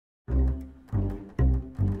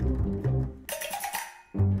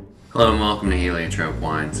Hello and welcome to Helioscope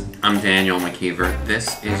Wines. I'm Daniel McKeever.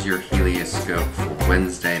 This is your Helioscope for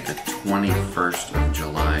Wednesday, the 21st of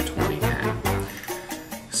July, 2010.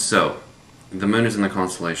 So, the moon is in the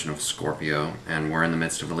constellation of Scorpio, and we're in the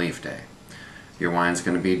midst of a leaf day. Your wine's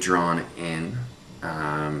going to be drawn in.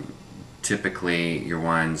 Typically, your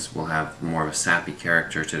wines will have more of a sappy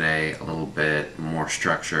character today, a little bit more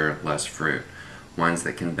structure, less fruit. Wines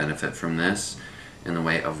that can benefit from this in the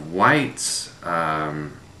way of whites,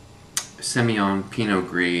 Semillon, Pinot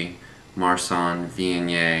Gris, Marsanne,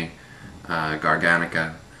 Viognier,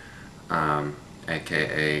 Garganica,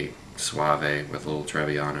 aka Suave with a little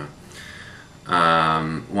Trebbiano.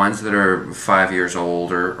 Wines that are 5 years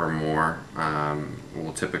older or more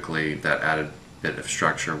will typically, that added bit of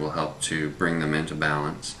structure will help to bring them into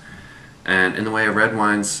balance. And in the way of red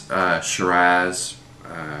wines, Shiraz,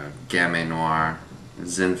 Gamay Noir,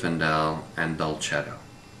 Zinfandel, and Dolcetto.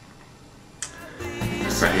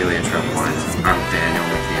 For Helioscope Wines, I'm Daniel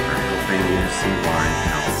McKeever, helping you see wine